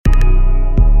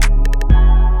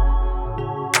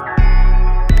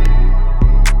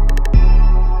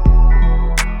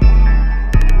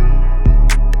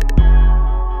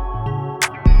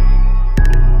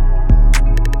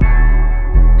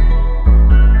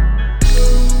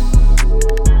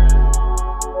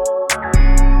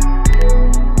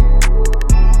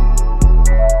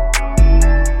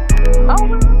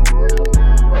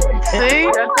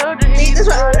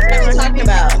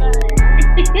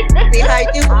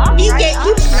gave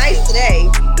you was nice today.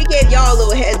 He gave y'all a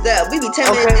little heads up. We be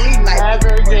 10 minutes. Okay, we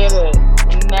never get it.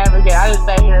 Never get it. I just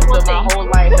sat here and spent my whole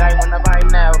life that I want nobody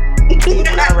know. He's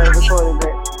never recorded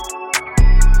it.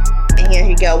 And here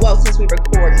he go. Well, since we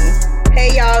recording.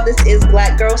 Hey y'all, this is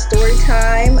Black Girl Story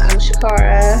Time. I'm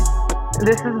Chikara.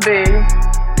 This is B.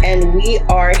 And we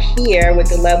are here with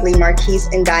the lovely Marquise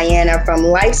and Diana from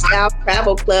Lifestyle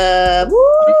Travel Club. Woo!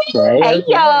 Hey y'all. What's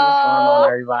going on,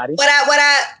 everybody? What up, what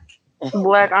up?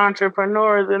 Black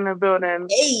entrepreneurs in the building.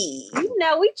 Hey. You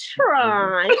know, we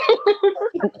try.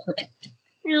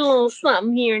 A little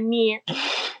something here and there.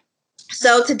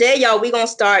 So today, y'all, we're going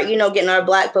to start, getting our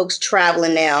Black folks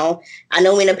traveling now. I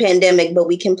know we're in a pandemic, but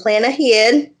we can plan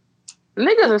ahead.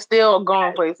 Niggas are still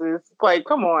going places. Like,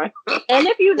 come on. And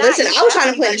if you listen, I was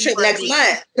trying to plan a trip next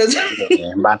month.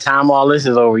 Yeah, by the time all this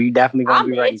is over, you definitely going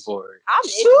to be ready for it. I'm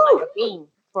itching like a fiend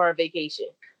for a vacation.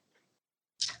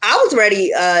 I was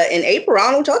ready in April.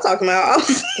 I don't know what y'all talking about.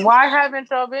 Why haven't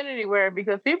y'all been anywhere?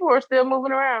 Because people are still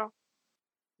moving around.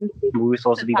 We were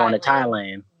supposed to be going to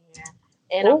Thailand. Yeah.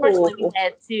 And unfortunately, we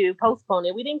had to postpone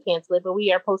it. We didn't cancel it, but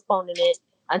we are postponing it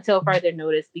until further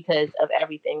notice because of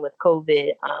everything with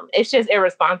COVID. It's just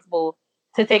irresponsible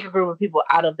to take a group of people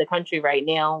out of the country right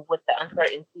now with the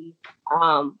uncertainty.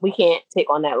 We can't take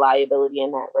on that liability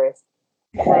and that risk.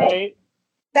 Right.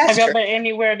 Have y'all been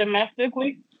anywhere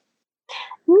domestically?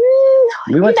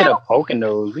 We went to the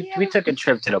Poconos. We took a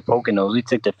trip to the Poconos. We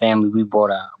took the family.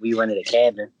 We rented a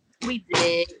cabin. We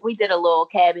did a little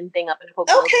cabin thing up in the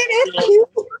Poconos. Okay, that's cute.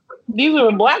 These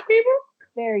were Black people?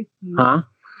 Very cute. Huh?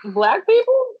 Black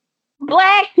people?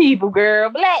 Black people,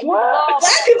 girl. Black people.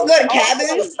 Black people go to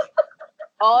cabins.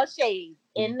 All shades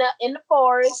in the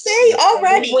forest. See,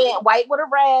 already. We went white with a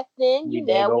rafting. We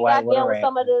got down with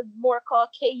some of the more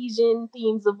Caucasian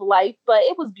themes of life, but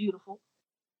it was beautiful.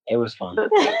 It was fun.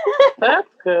 That's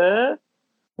good.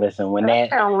 Listen, when that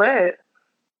sound lit.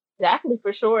 Exactly,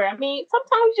 for sure. I mean,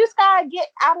 sometimes you just gotta get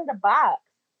out of the box.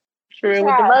 True, with the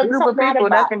right group of people,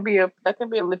 that can be a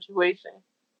situation.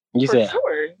 You for said,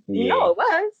 sure. Yeah. It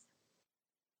was.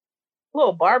 A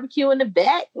little barbecue in the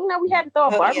back. We had to throw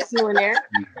a barbecue in there.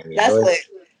 That's lit.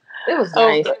 It was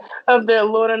nice. Of their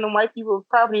Lord and the white people's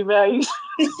property values.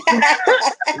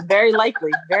 Very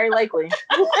likely. Very likely.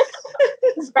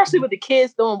 Especially with the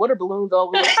kids throwing water balloons all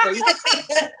over the place.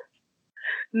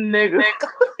 Nigga.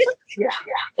 Yeah.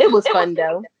 It was fun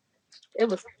though. It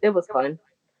was fun.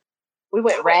 We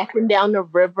went rafting down the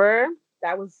river.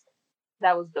 That was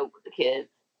dope with the kids.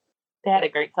 They had a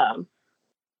great time.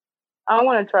 I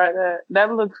want to try that.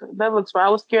 That looks fun. I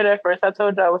was scared at first. I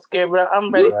told you I was scared, but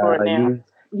I'm ready for it now.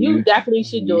 You definitely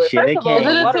should do it. First of all, is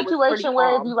it a situation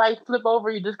where if you flip over,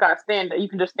 you just got stand up? You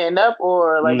can just stand up,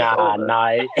 or Nah.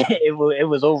 It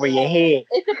was over your head.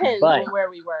 It depends on where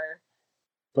we were.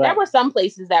 There were some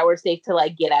places that were safe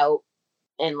to get out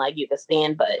and you could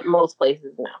stand, but most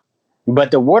places no.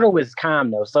 But the water was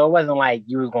calm though, so it wasn't like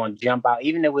you was going to jump out.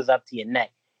 Even if it was up to your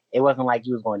neck, it wasn't like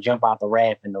you was going to jump out the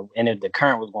raft and the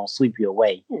current was going to sweep you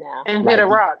away. No. And hit a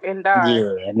rock and die.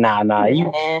 Yeah, nah.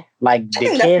 The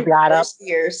kids got up.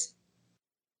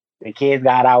 The kids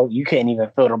got out. You couldn't even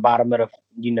feel the bottom of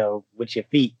the, with your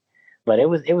feet. But it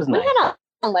was nice. We had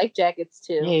on life jackets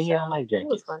too. Yeah, life jackets.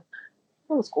 It was fun.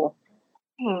 It was cool.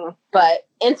 But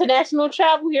international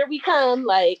travel, here we come.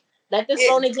 Let this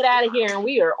phone get out of here, and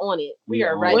we are on it. We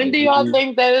are right. When do y'all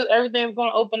think that everything's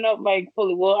going to open up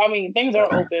fully? Well, I mean, things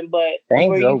are open, but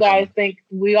where you guys think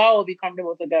we all will be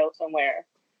comfortable to go somewhere?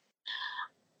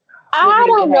 I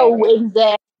don't know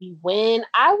exactly when.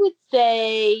 I would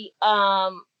say we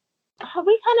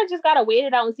kind of just got to wait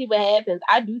it out and see what happens.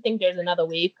 I do think there's another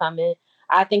wave coming.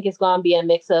 I think it's going to be a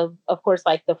mix of course,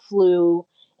 the flu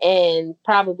and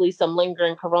probably some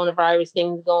lingering coronavirus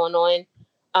things going on.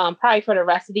 Probably for the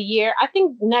rest of the year. I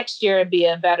think next year would be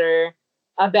a better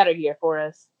year for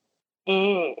us.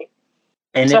 And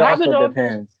so it also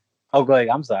depends. Oh, go ahead.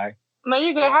 I'm sorry. No,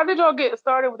 you go. How did y'all get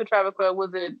started with the travel club?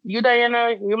 Was it you,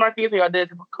 Diana, you, Marquise, or y'all did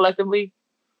it collectively?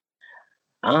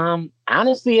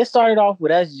 Honestly, it started off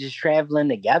with us just traveling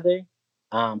together,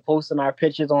 posting our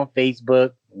pictures on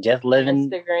Facebook, just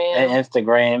living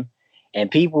Instagram,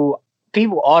 and people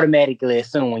automatically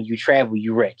assume when you travel,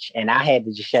 you rich. And I had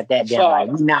to just shut that down.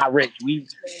 We're not rich. We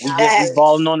just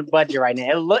balling on the budget right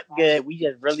now. It looked good. We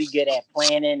just really good at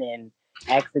planning and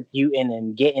executing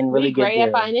and getting really good. Great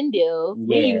at finding deals.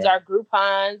 Yeah. We use our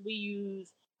Groupons. We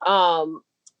use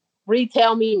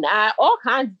Retail Me Not, all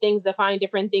kinds of things to find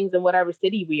different things in whatever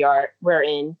city we're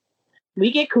in.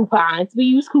 We get coupons. We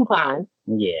use coupons.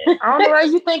 Yeah. I don't know why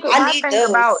you think. I think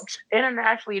about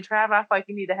internationally travel. I feel like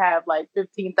you need to have like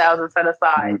 15,000 set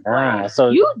aside.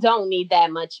 So you don't need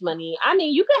that much money. I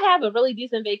mean, you could have a really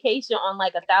decent vacation on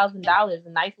like $1,000, a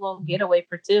nice little getaway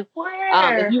for two.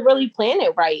 If you really plan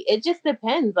it right. It just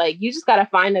depends. Like you just gotta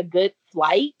find a good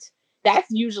flight. That's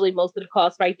usually most of the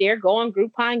cost right there. Go on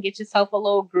Groupon, get yourself a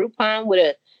little Groupon with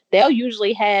a. They'll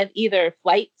usually have either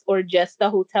flights or just a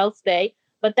hotel stay.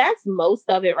 But that's most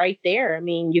of it right there. I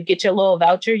mean, you get your little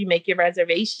voucher, you make your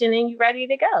reservation, and you're ready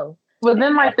to go. But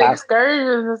then, like the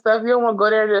excursions and stuff, you don't want to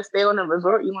go there to stay on a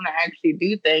resort. You want to actually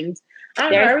do things.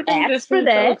 There's apps for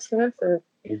that. So expensive.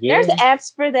 Yeah. There's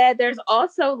apps for that. There's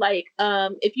also like,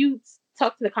 if you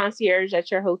talk to the concierge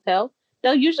at your hotel,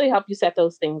 they'll usually help you set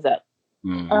those things up.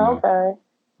 Mm-hmm. Okay.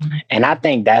 And I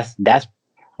think that's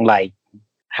like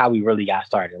how we really got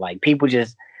started. Like people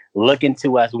just looking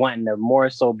to us wanting to more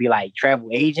so be like travel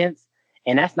agents.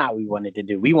 And that's not what we wanted to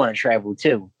do. We want to travel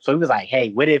too. So it was like,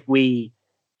 hey, what if we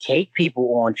take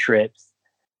people on trips?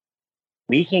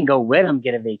 We can go with them,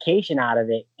 get a vacation out of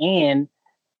it, and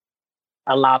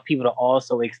allow people to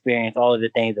also experience all of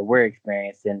the things that we're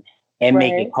experiencing and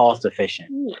make it cost efficient.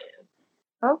 Yeah.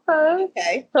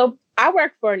 Okay. So I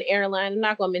work for an airline. I'm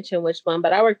not going to mention which one,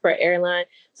 but I work for an airline.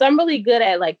 So I'm really good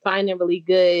at like finding really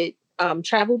good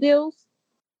travel deals.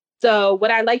 So what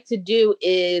I like to do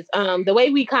is the way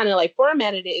we kind of like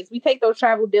formatted it is we take those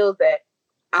travel deals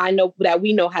that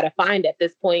we know how to find at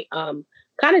this point, kind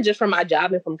of just from my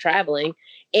job and from traveling,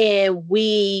 and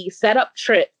we set up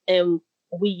trips and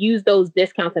we use those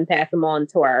discounts and pass them on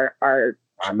to our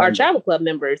travel club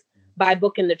members by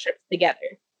booking the trips together.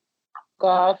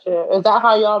 Gotcha. Is that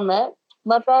how y'all met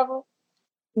by travel?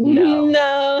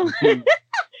 No.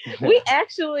 We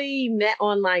actually met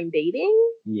online dating.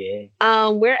 Yeah.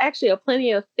 We're actually a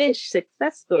Plenty of Fish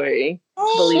success story.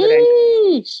 Believe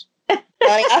it or not.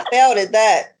 Honey, I failed at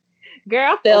that.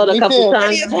 Girl, I failed a couple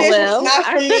times. Plenty of Fish was not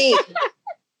for me.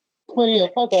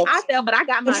 I failed, but I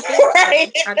got my fish.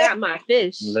 Right. I got my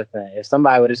fish. Listen, if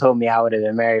somebody would have told me I would have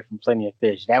been married from Plenty of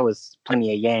Fish, that was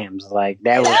plenty of yams. Like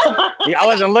that was. I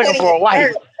wasn't looking for a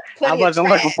wife. I wasn't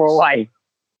looking for a wife.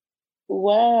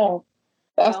 Wow.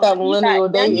 That's that millennial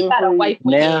dating.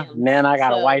 Man, I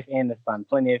got a wife and a son.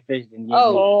 Plenty of Fish didn't get me.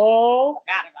 Forgot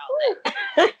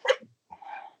about that.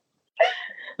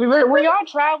 When y'all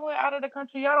traveling out of the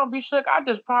country, y'all don't be shook. I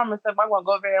just promise if I want to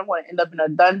go there and want to end up in a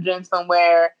dungeon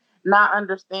somewhere, not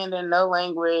understanding no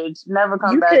language, never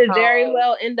come back home. You could very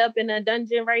well end up in a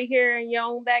dungeon right here in your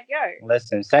own backyard.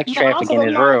 Listen, sex trafficking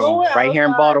is real. Right here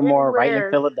in Baltimore, right in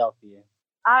Philadelphia.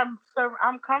 I'm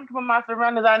comfortable in my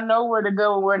surroundings. I know where to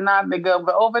go and where not to go.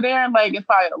 But over there, like it's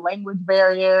probably a language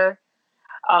barrier.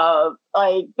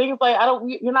 Like things like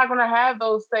you're not gonna have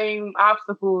those same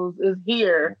obstacles as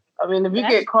here. I mean, if you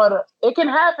get caught up, it can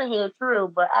happen here,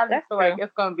 true. But I just feel like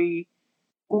it's gonna be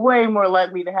way more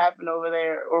likely to happen over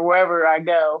there or wherever I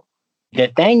go. The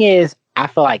thing is, I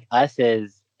feel like us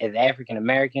as African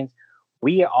Americans,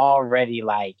 we are already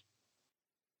like.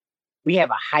 We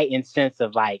have a heightened sense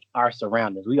of like our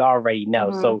surroundings. We already know.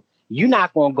 Mm-hmm. So you're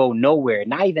not going to go nowhere,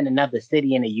 not even another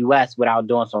city in the U.S. without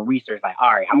doing some research. Like,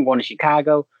 all right, I'm going to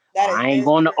Chicago. I ain't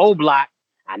going to O Block.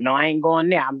 I know I ain't going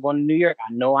there. I'm going to New York.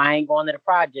 I know I ain't going to the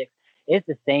projects. It's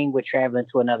the same with traveling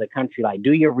to another country. Like,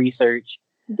 do your research.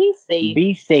 Be safe.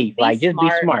 Be safe. Like, just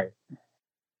be smart.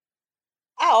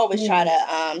 I always try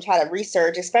to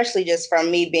research, especially just from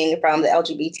me being from the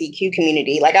LGBTQ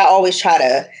community. Like I always try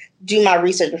to do my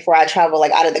research before I travel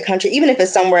like out of the country, even if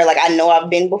it's somewhere like I know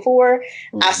I've been before.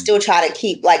 Mm-hmm. I still try to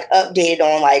keep like updated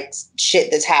on like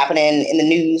shit that's happening in the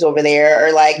news over there,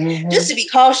 or like just to be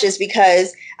cautious,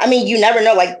 because I mean you never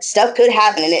know, like stuff could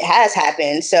happen and it has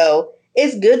happened. So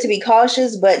it's good to be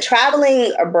cautious, but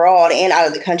traveling abroad and out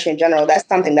of the country in general, that's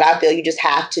something that I feel you just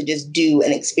have to just do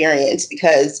and experience,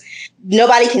 because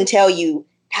nobody can tell you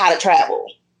how to travel.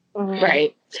 Mm-hmm.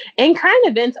 Right. And current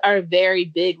events are very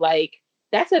big. Like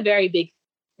that's a very big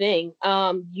thing.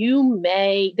 You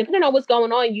may, depending on what's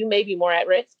going on, you may be more at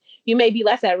risk. You may be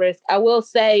less at risk. I will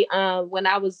say, when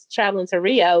I was traveling to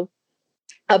Rio,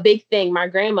 a big thing, my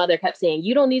grandmother kept saying,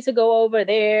 you don't need to go over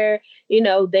there. You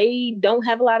know, they don't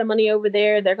have a lot of money over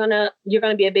there. You're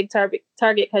going to be a big target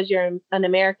because you're an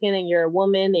American and you're a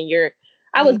woman and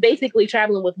I was basically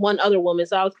traveling with one other woman.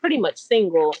 So I was pretty much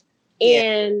single. Yeah.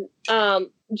 And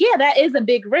that is a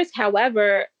big risk.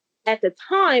 However, at the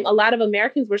time, a lot of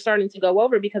Americans were starting to go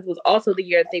over because it was also the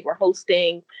year that they were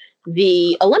hosting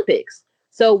the Olympics.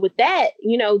 So with that,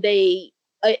 you know,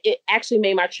 it actually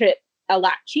made my trip a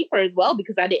lot cheaper as well,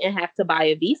 because I didn't have to buy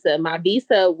a visa. My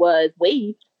visa was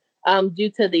waived due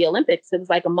to the Olympics. It was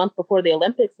like a month before the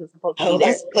Olympics was supposed to be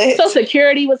there. Lit. So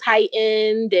security was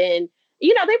heightened, and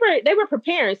they were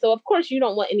preparing. So of course you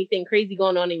don't want anything crazy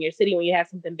going on in your city when you have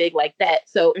something big like that.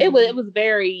 So it was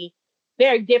very,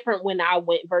 very different when I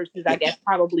went versus I guess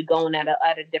probably going at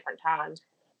a different time.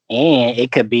 And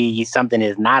it could be something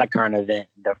that's not a current event.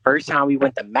 The first time we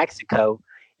went to Mexico,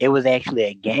 it was actually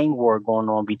a gang war going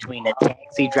on between the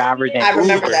taxi drivers and I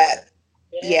remember Uber. that.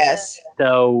 Yes.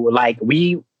 So like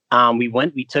we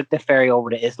took the ferry over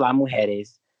to Isla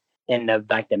Mujeres in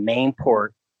the main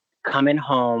port. Coming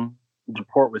home, the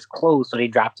port was closed, so they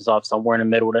dropped us off somewhere in the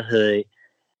middle of the hood.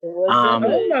 Oh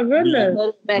my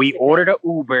goodness. We ordered an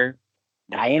Uber.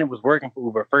 Diana was working for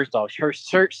Uber. First off, her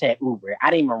shirt said Uber.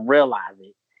 I didn't even realize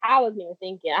it. I wasn't even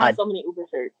thinking. I had so many Uber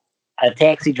shirts. A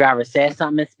taxi driver said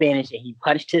something in Spanish, and he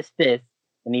punched his fist,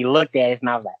 and he looked at us,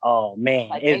 and I was like, "Oh man,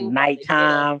 it's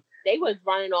nighttime." They was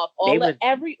running off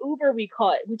every Uber we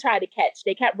caught. We tried to catch.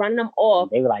 They kept running them off.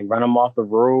 They were like run them off the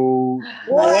road.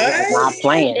 What? Like, not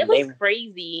playing. It was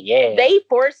crazy. Yeah. They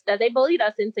forced us. They bullied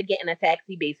us into getting a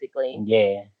taxi, basically.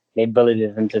 Yeah. They bullied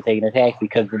us into taking a taxi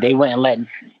because they wouldn't let.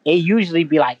 It usually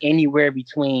be like anywhere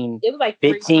between it was like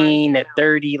 15 to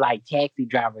 30 like taxi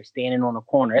drivers standing on the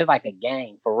corner. It's like a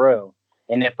gang for real.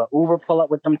 And if an Uber pull up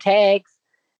with them tags,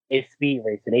 it's speed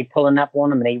race. So they pulling up on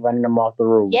them and they running them off the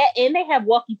road. Yeah, and they have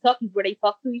walkie-talkies where they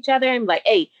talk to each other and like,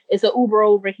 "Hey, it's an Uber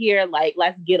over here. Like,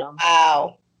 let's get them."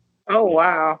 Wow. Oh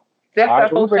wow.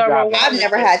 I've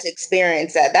never had to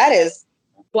experience that. That is.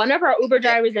 One of our Uber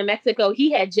drivers in Mexico,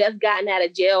 he had just gotten out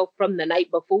of jail from the night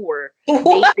before.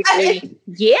 Basically,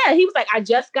 yeah, he was like, "I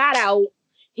just got out."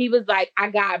 He was like, "I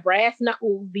got brass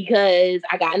knuckles because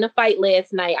I got in a fight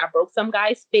last night. I broke some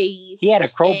guy's face." He had a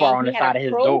crowbar on the side of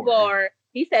his door.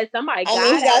 He said somebody got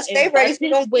out and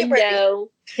busted his window,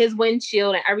 his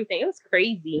windshield, and everything. It was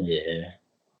crazy. Yeah,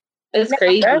 it's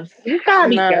crazy. You gotta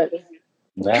be careful.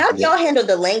 How do y'all handle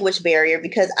the language barrier?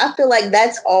 Because I feel like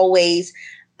that's always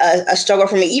a struggle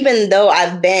for me. Even though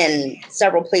I've been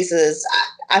several places,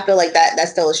 I feel like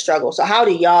that's still a struggle. So how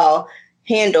do y'all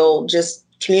handle just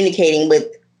communicating with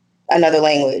another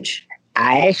language?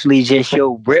 I actually just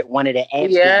showed Britt one of the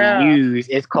apps that we use.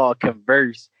 It's called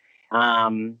Converse.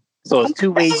 So it's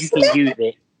two ways you can use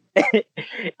it.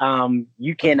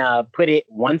 You can put it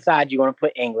one side, you're going to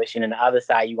put English, and then the other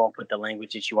side, you're going to put the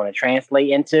language that you want to translate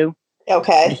into.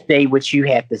 Okay. You say what you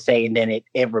have to say, and then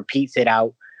it repeats it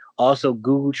out. Also,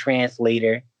 Google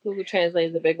Translator. Google Translate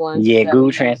is a big one. Yeah,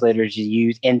 Google Translator is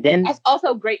used. And then that's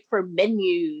also great for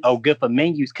menus. Oh, good for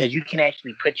menus, because you can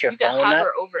actually put your phone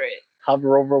hover over it.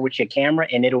 Hover over with your camera,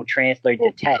 and it'll translate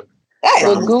the text.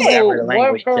 From Google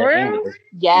language to English.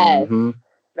 Yes. Mm-hmm.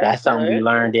 That's something we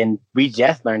learned we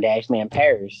just learned actually in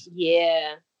Paris.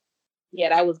 Yeah. Yeah,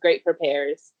 that was great for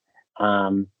Paris.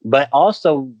 But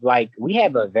also like we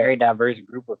have a very diverse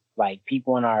group of like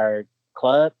people in our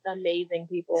club. Amazing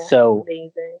people. So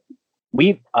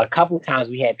amazing. A couple of times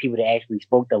we had people that actually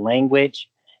spoke the language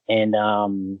and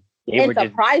they were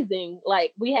surprising.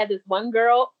 Like we had this one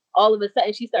girl, all of a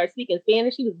sudden she started speaking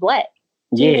Spanish. She was Black.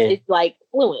 It's like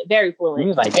fluent, very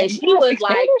fluent. And she was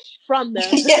like from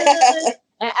the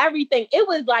and everything. It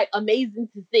was like amazing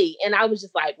to see. And I was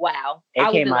just like, wow.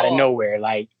 It came out of nowhere.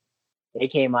 Like it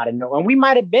came out of nowhere. And we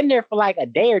might have been there for like a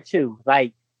day or two.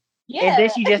 Like, and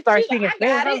then she just started speaking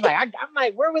Spanish. I was like, I'm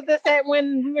like, where was this at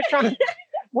when we were trying?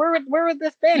 Where was the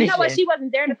Spanish? You know what? She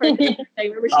wasn't there the first day.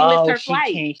 Remember, she missed her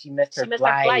flight. She missed her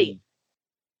flight.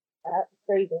 That's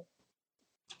crazy.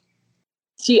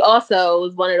 She also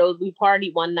was one of those. We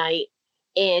partied one night,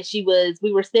 and we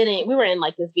were in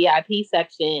like this VIP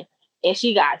section. And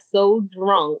she got so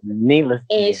drunk.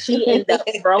 And she ended up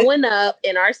throwing up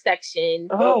in our section.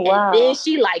 Oh, wow. And then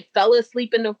she like fell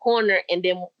asleep in the corner. And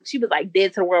then she was like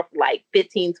dead to the world for like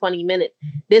 15, 20 minutes.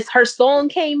 Her song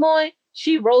came on.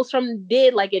 She rose from the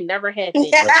dead like it never happened.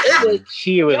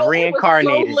 She was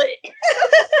reincarnated.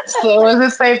 So is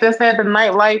it safe to say the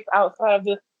nightlife outside of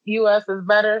the U.S. is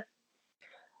better?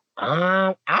 We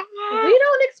don't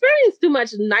experience too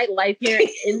much nightlife here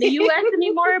in the U.S.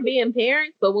 anymore, being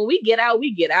parents. But when we get out,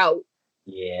 we get out.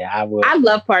 Yeah, I would. I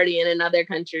love partying in other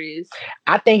countries.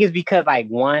 I think it's because, like,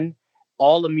 one,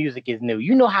 all the music is new.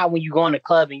 You know how when you go in the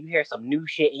club and you hear some new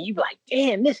shit and you be like,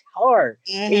 damn, this hard.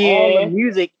 Mm-hmm. All the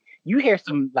music, you hear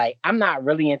some, like, I'm not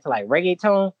really into, like,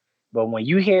 reggaeton, but when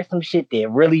you hear some shit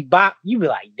that really bop, you be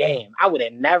like, damn, I would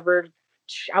have never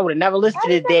listened to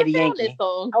this Daddy Yankee.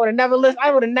 I would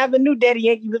have never knew Daddy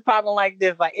Yankee was popping like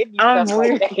this. Like it'd be stuff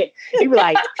like that. You'd be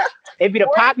like, it'd be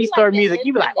the Poppy Store music.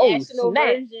 You'd be like, oh, snap.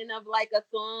 Version of like a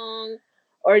song,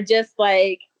 or just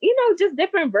like just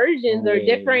different versions or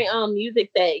different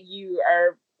music that you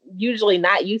are usually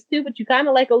not used to, but you kind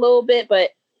of like a little bit,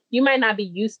 but you might not be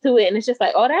used to it. And it's just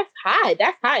like, oh, that's hot.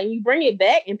 That's hot. And you bring it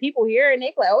back and people hear it and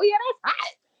they're like, oh, yeah, that's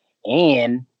hot.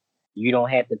 And you don't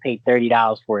have to pay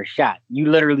 $30 for a shot. You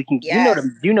literally can,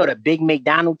 you know the big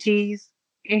McDonald's teas?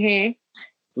 Mm-hmm.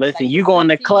 Listen, like you go in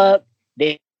the club,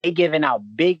 they giving out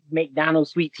big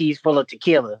McDonald's sweet teas full of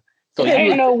tequila. So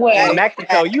ain't no way. In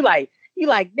Mexico, you like,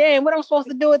 damn, what am I supposed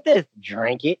to do with this?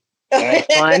 Drink it. Have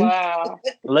fun. Wow.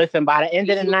 Listen, by the end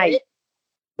of the night,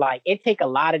 like it take a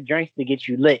lot of drinks to get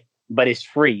you lit, but it's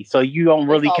free. So you don't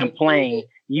really complain.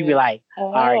 You be like,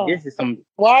 all right, this is some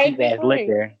cheap ass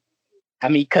liquor. I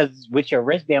mean, because with your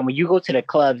wristband, when you go to the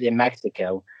clubs in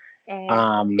Mexico,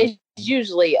 it's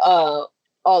usually all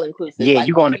inclusive. Yeah, like,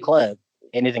 you go in the club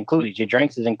and it's included. Your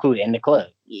drinks is included in the club.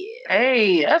 Yeah.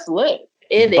 Hey, that's lit.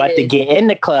 But to get in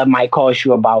the club might cost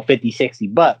you about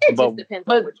 $50-$60. It just depends.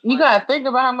 But you gotta think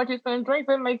about how much you spend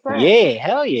drinks. It makes sense. Yeah,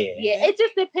 hell yeah. Yeah, it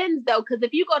just depends though, because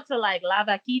if you go to like La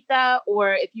Vaquita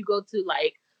or if you go to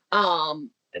like the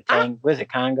what is it,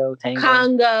 Congo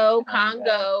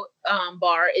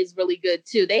bar is really good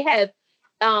too. They have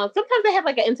sometimes they have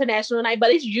like an international night,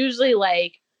 but it's usually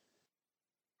like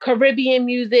Caribbean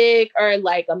music or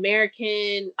like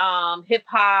American hip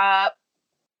hop.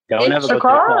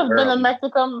 Chikara has been in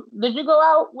Mexico. Did you go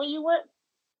out when you went?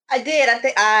 I did. I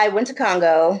think I went to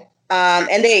Congo.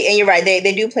 And you're right.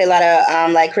 They do play a lot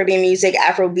of like Caribbean music,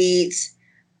 Afro beats,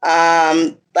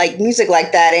 like music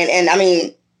like that. And I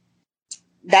mean,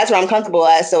 that's what I'm comfortable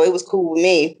at. So it was cool with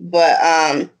me. But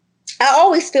I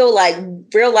always feel like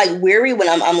real like weary when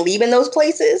I'm leaving those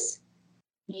places.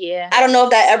 Yeah. I don't know if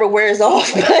that ever wears off,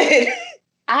 but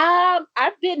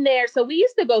I've been there. So we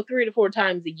used to go 3 to 4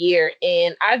 times a year,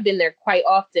 and I've been there quite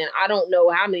often. I don't know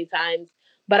how many times,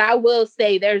 but I will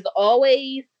say there's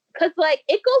always, because like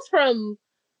it goes from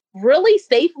really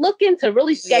safe looking to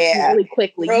really sketchy really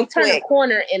quickly. You turn a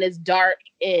corner and it's dark,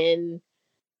 and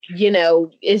you're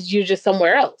just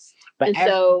somewhere else. But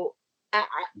so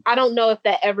I don't know if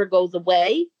that ever goes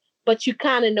away, but you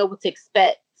kind of know what to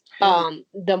expect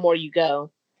the more you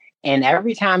go. And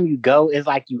every time you go, it's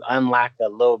like you unlock a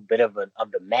little bit of the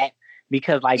map,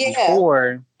 because like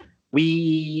before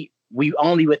we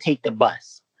only would take the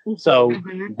bus. So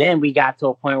then we got to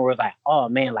a point where it's like, oh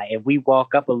man, like if we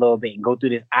walk up a little bit and go through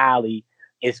this alley,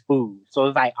 it's food. So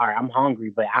it's like, all right, I'm hungry,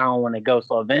 but I don't want to go.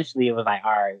 So eventually it was like,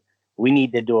 all right, we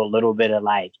need to do a little bit of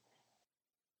like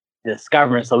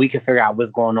discovering so we can figure out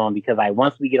what's going on, because like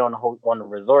once we get on the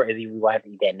resort, is either we will have to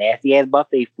eat that nasty ass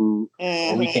buffet food,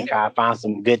 or we can try to find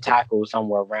some good tacos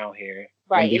somewhere around here.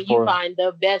 Right, and you find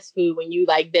the best food when you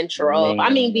like venture off. I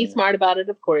mean, be smart about it,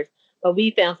 of course, but we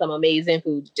found some amazing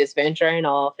food just venturing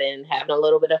off and having a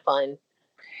little bit of fun.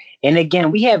 And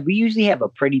again, we usually have a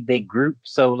pretty big group,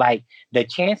 so like the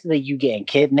chances of you getting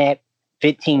kidnapped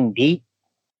 15 deep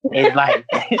is like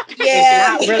it's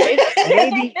not really.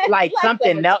 Maybe like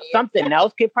something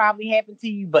else could probably happen to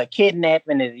you, but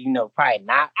kidnapping is probably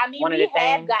not. I mean, we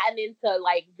have gotten into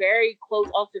like very close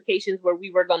altercations where we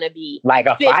were gonna be like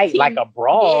a 15, fight, like a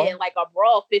brawl. Yeah, like a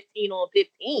brawl, 15 on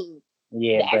 15.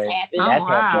 Yeah, that's happened. That's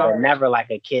happened, but never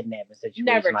like a kidnapping situation.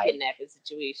 Never kidnapping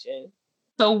situation.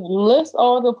 So list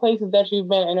all the places that you've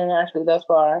been internationally thus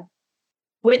far.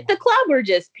 With the club or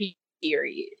just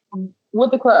period?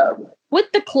 With the club.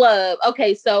 With the club.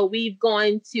 Okay, so we've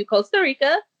gone to Costa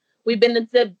Rica. We've been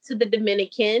to the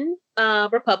Dominican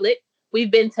Republic. We've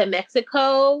been to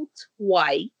Mexico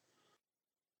twice.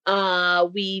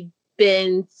 We've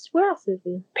been, where else is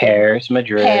it? Paris,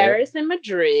 and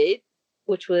Madrid,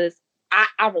 which was, I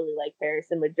really like Paris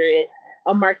and Madrid.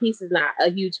 Marquise is not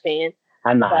a huge fan.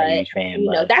 I'm not a huge fan.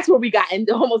 But that's where we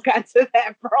almost got to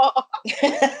that brawl.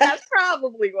 That's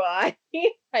probably why.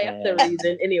 Half the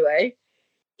reason, anyway.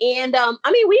 And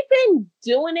I mean, we've been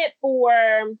doing it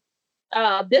for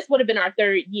this would have been our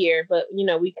 3rd year, but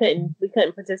we couldn't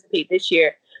participate this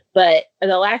year. But in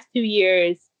the last 2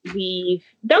 years, we've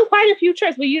done quite a few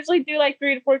trips. We usually do like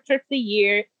 3 to 4 trips a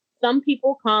year. Some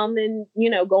people come and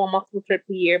go on multiple trips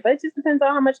a year, but it just depends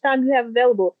on how much time you have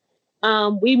available.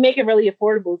 We make it really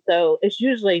affordable, so it's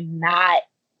usually not.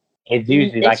 It's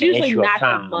usually like an issue not of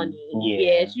time. The money.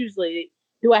 Yeah, it's usually,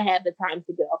 do I have the time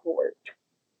to get off of work?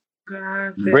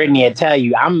 Brittany, I tell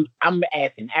you, I'm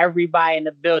asking everybody in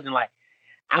the building, like,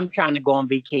 I'm trying to go on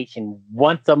vacation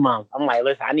once a month. I'm like,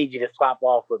 listen, I need you to swap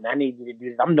off with me. I need you to do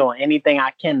this. I'm doing anything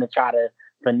I can to try to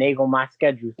finagle my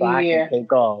schedule so I can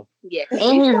take off. Yeah, and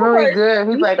he's really good.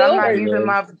 He's like, I'm not using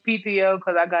my PTO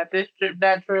because I got this trip,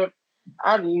 that trip.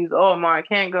 I use all mine.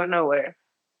 Can't go nowhere.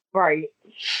 Right.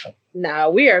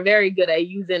 No, we are very good at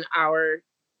using our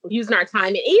time.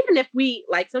 And even if we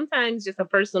like sometimes just a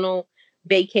personal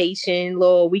vacation,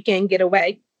 little weekend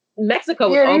getaway. Mexico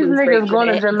is Yeah, these always great niggas for going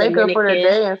to that. Jamaica for the Dominican.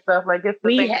 day and stuff. Like, it's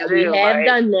the thing to We do. have Like,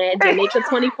 done that. Jamaica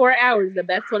 24 hours, the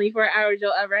best 24 hours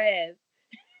you'll ever have.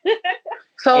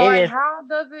 so, like, how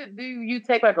does it? Do you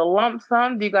take like a lump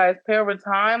sum? Do you guys pay over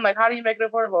time? Like, how do you make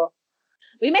it affordable?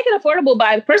 We make it affordable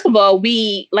by, first of all,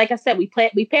 like I said, we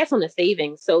pass on the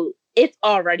savings, so it's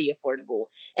already affordable.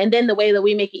 And then the way that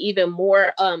we make it even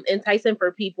more enticing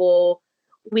for people,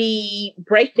 we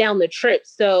break down the trip.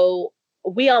 So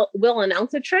we'll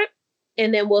announce a trip,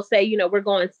 and then we'll say, we're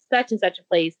going such and such a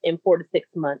place in 4 to 6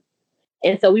 months.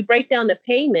 And so we break down the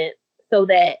payment so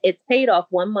that it's paid off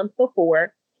 1 month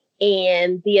before.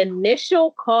 And the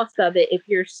initial cost of it, if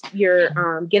you're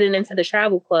getting into the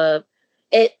travel club,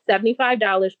 it's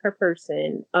 $75 per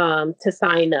person to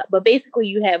sign up. But basically,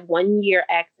 you have 1 year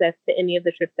access to any of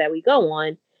the trips that we go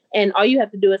on. And all you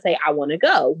have to do is say, I want to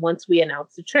go once we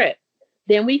announce the trip.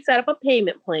 Then we set up a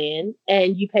payment plan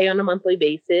and you pay on a monthly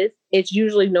basis. It's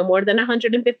usually no more than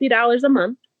 $150 a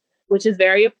month, which is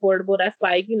very affordable. That's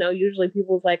like, usually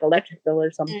people's like electric bill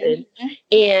or something.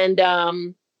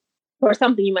 And or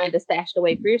something you might have stashed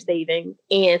away for your savings.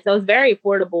 And so it's very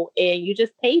affordable. And you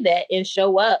just pay that and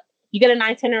show up. You get an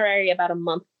itinerary about a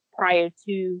month prior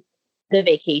to the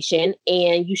vacation,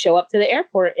 and you show up to the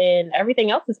airport, and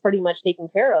everything else is pretty much taken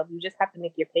care of. You just have to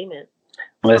make your payment.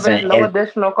 Listen, so there's no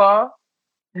additional cost?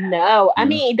 No. I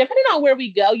mean, depending on where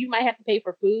we go, you might have to pay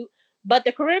for food, but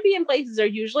the Caribbean places are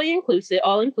usually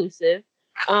all inclusive.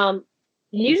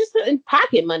 You just in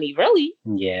pocket money, really.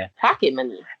 Yeah. Pocket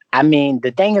money. I mean,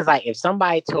 the thing is, like, if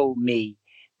somebody told me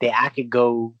that I could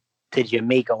go to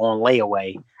Jamaica on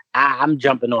layaway, I'm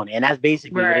jumping on it. And that's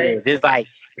basically what it is. It's like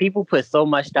people put so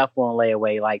much stuff on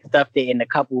layaway, like stuff that in a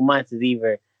couple months is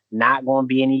either not going to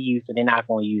be any use or they're not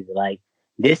going to use it. Like,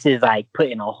 this is like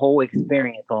putting a whole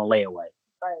experience on layaway.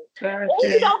 Right.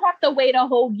 And you don't have to wait a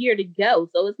whole year to go.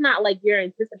 So it's not like you're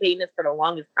anticipating this for the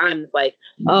longest time. It's like,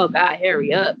 oh God,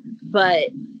 hurry up.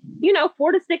 But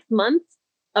 4 to 6 months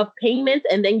of payments,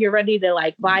 and then you're ready to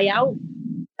like fly out.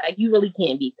 Like, you really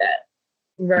can't beat that.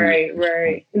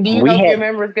 Right. Do you help your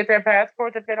members get their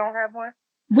passports if they don't have one?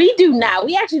 We do not.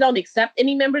 We actually don't accept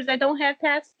any members that don't have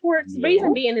passports. Yeah.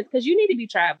 Reason being is because you need to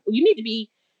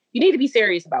be you need to be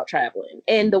serious about traveling.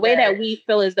 And the way that we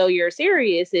feel as though you're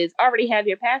serious is already have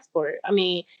your passport. I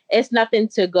mean, it's nothing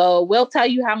to go. We'll tell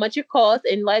you how much it costs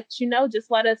and let you know.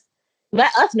 Just let us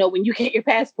know when you get your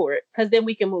passport, because then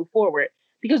we can move forward.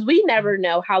 Because we never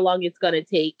know how long it's going to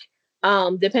take.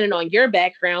 Depending on your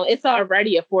background, it's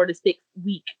already a 4 to 6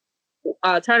 week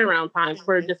turnaround time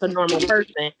for just a normal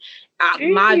person.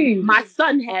 My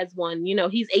son has one.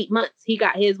 He's 8 months. He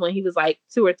got his when he was like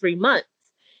 2 or 3 months.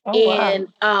 And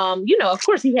of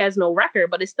course he has no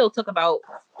record, but it still took about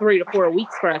 3 to 4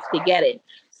 weeks for us to get it.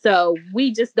 So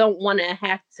we just don't want to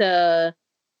have to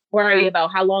worry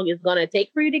about how long it's going to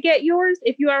take for you to get yours.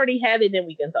 If you already have it, then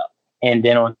we can talk. And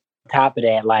then on top of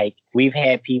that, like, we've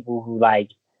had people who,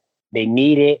 like, they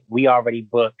need it. We already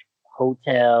booked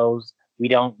hotels. We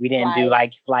didn't do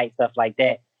like flight stuff like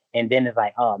that. And then it's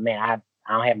like, oh man, I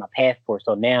don't have my passport.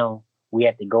 So now we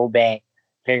have to go back,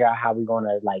 figure out how we're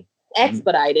gonna like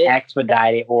expedite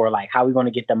it, or like how we're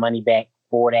gonna get the money back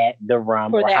for the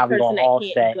rum, or how we're gonna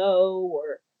offset.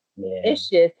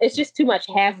 It's just too much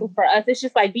hassle for us. It's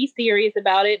just like, be serious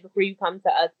about it before you come to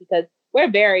us, because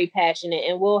we're very passionate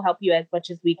and we'll help you as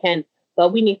much as we can.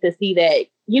 But we need to see that,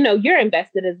 you're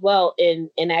invested as well in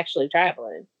actually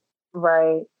traveling.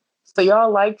 Right. So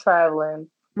y'all like traveling.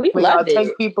 We love it. Y'all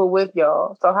take people with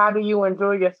y'all. So how do you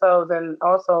enjoy yourselves and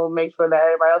also make sure that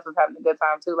everybody else is having a good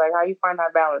time too? Like, how you find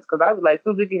that balance? Because I was like,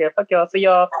 who's here? Fuck y'all. See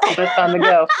y'all. It's time to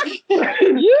go.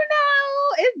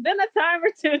 It's been a time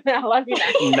or two now. Let me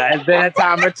know. No, it's been a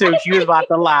time or two. She was about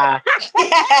to lie.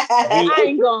 I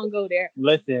ain't gonna go there.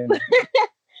 Listen.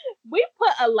 We put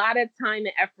a lot of time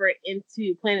and effort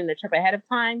into planning the trip ahead of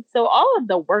time. So all of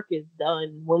the work is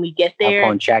done when we get there.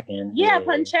 Upon check-in. Yeah,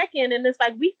 upon check-in. And it's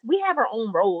like, we have our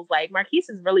own roles. Like, Marquise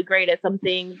is really great at some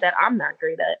things that I'm not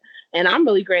great at. And I'm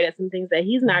really great at some things that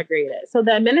he's not great at. So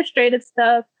the administrative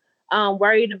stuff,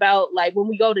 worried about, like, when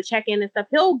we go to check-in and stuff,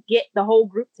 he'll get the whole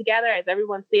group together as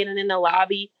everyone's standing in the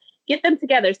lobby. Get them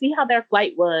together, see how their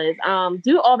flight was.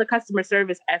 Do all the customer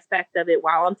service aspect of it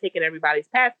while I'm taking everybody's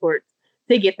passports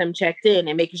to get them checked in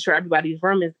and making sure everybody's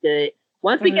room is good.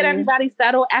 Once we get everybody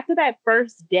settled, after that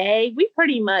first day, we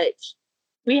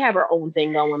have our own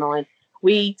thing going on.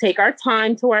 We take our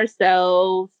time to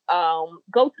ourselves, go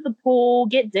to the pool,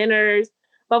 get dinners,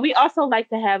 but we also like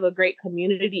to have a great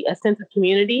community, a sense of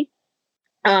community.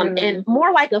 And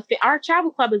more like our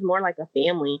travel club is more like a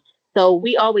family. So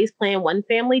we always plan one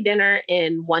family dinner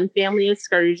and one family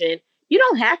excursion, You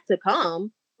don't have to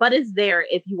come, but it's there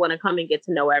if you want to come and get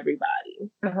to know everybody.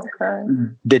 Okay.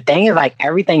 The thing is, like,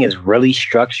 everything is really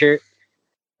structured.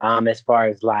 As far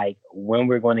as like when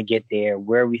we're going to get there,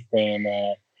 where we staying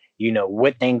at,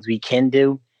 what things we can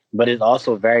do, but it's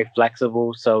also very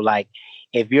flexible. So like,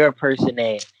 if you're a person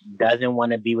that doesn't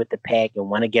want to be with the pack and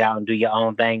want to get out and do your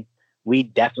own thing, we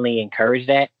definitely encourage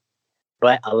that.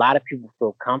 But a lot of people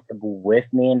feel comfortable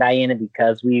with me and Diana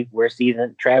because we're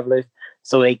seasoned travelers,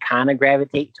 so they kind of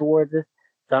gravitate towards us.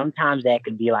 Sometimes that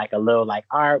could be like a little like,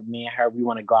 all right, me and her, we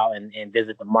want to go out and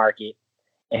visit the market.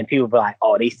 And people be like,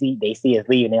 oh, they see us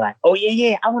leaving. They're like, oh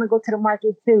yeah, I want to go to the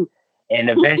market too. And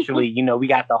eventually, we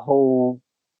got the whole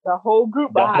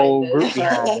group behind us.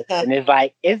 And it's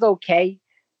like, it's okay.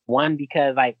 One,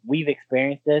 because like we've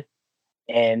experienced this.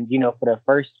 And for the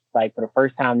first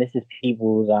time, this is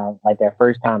people's like their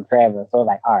first time traveling. So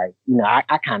like, all right,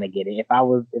 I kind of get it.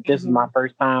 If this is my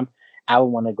first time, I would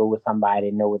want to go with somebody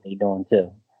that know what they're doing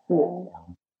too.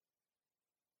 Mm-hmm.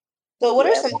 So what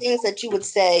are some things that you would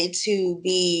say to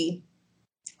be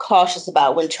cautious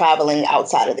about when traveling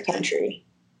outside of the country?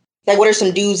 Like, what are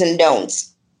some do's and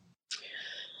don'ts?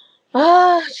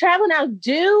 Traveling out,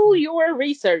 do your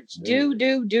research. Do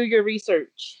your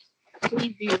research.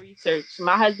 Please do your research.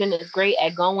 My husband is great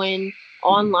at going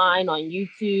online on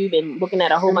YouTube and looking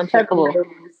at a whole bunch of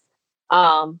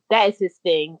videos. That is his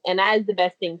thing. And that is the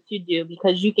best thing to do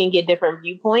because you can get different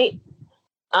viewpoints.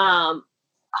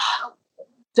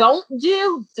 Don't be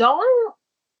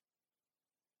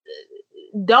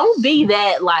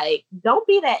that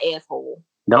asshole.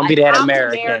 Don't be that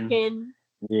American.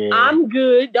 Yeah. I'm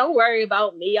good. Don't worry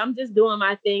about me. I'm just doing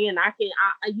my thing, and I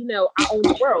own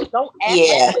the world. Don't act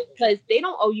that way because they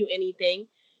don't owe you anything.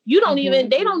 You don't even.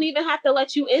 They don't even have to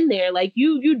let you in there. Like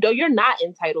you're not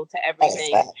entitled to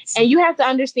everything, and you have to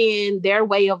understand their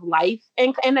way of life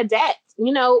and adapt.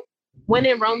 When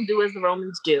in Rome, do as the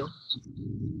Romans do.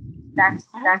 That's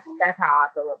how I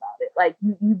feel about it. Like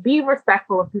you be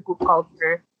respectful of people's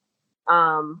culture,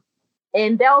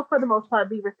 and they'll for the most part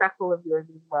be respectful of yours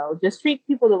as well. Just treat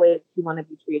people the way that you want to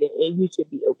be treated, and you should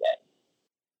be okay.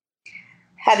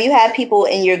 Have you had people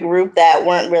in your group that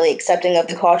weren't really accepting of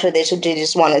the culture? They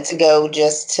just wanted to go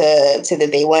just to that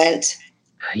they went.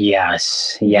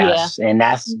 Yes, and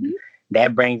that's.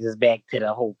 That brings us back to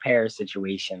the whole Paris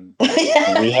situation.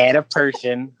 We had a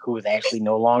person who was actually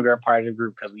no longer a part of the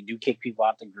group because we do kick people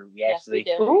out the group. We actually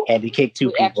had to kick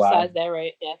two people out. That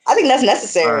right? Yes. I think that's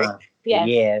necessary.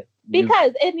 Yeah.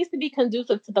 Because it needs to be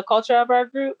conducive to the culture of our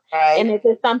group. Right. And if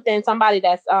it's somebody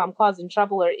that's causing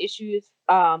trouble or issues,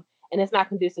 and it's not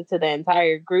conducive to the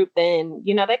entire group, then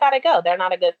they gotta go. They're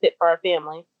not a good fit for our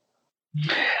family.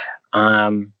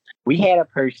 We had a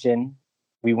person.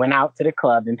 We went out to the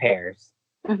club in Paris.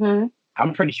 Mm-hmm.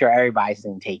 I'm pretty sure everybody's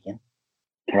seen Taken,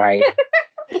 right?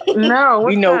 No,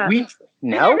 we know. We You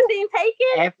never seen Taken?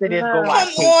 After this, go watch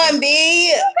Taken. Come on, B.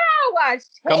 You gotta watch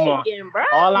Taken, bro.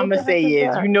 All I'm gonna say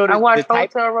is, I watched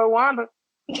Hotel Rwanda.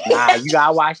 Nah, you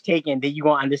gotta watch Taken, then you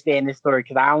gonna understand this story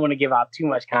because I don't want to give out too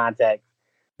much context.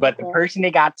 But the person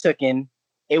that got taken,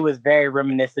 it was very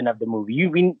reminiscent of the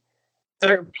movie.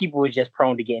 Certain people were just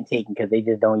prone to getting taken because they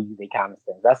just don't use their common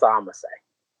sense. That's all I'm gonna say.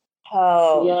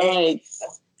 Oh, yikes!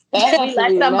 We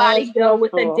let somebody go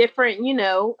with a different,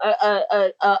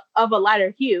 of a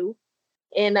lighter hue,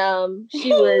 and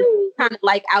she was kind of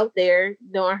like out there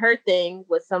doing her thing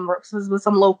with some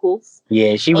locals.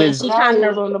 Yeah, she was. She kind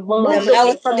of on the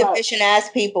efficient ass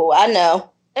people. I know.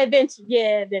 Adventure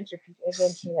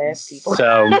ass people.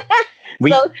 So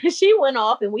she went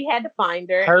off, and we had to find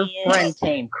her. Her friend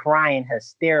came crying,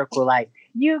 hysterical, like,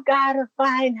 "You gotta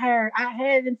find her! I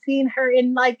haven't seen her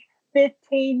in like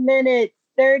 15 minutes,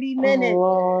 30 minutes."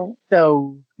 Oh,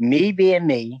 so me being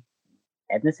me,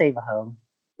 had to save a hoe.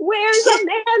 Where's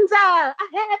Amanda? I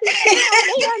haven't seen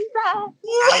Amanda.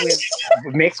 I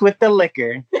was mixed with the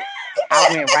liquor.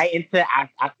 I went right into. I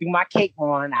threw my cape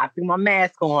on. I threw my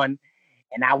mask on.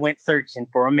 And I went searching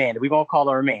for Amanda. We're going to call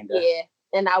her Amanda. Yeah.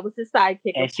 And I was his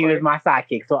sidekick. And she was my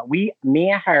sidekick. So me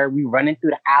and her, we running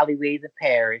through the alleyways of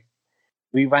Paris.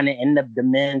 We running in the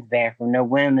men's bathroom, the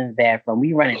women's bathroom.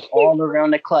 We running all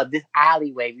around the club. This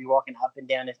alleyway. We walking up and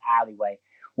down this alleyway.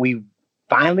 We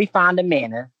finally found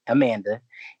Amanda.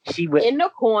 She was in the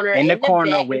corner.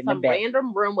 With some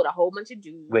random room with a whole bunch of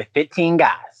dudes. With 15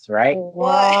 guys, right?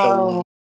 Wow.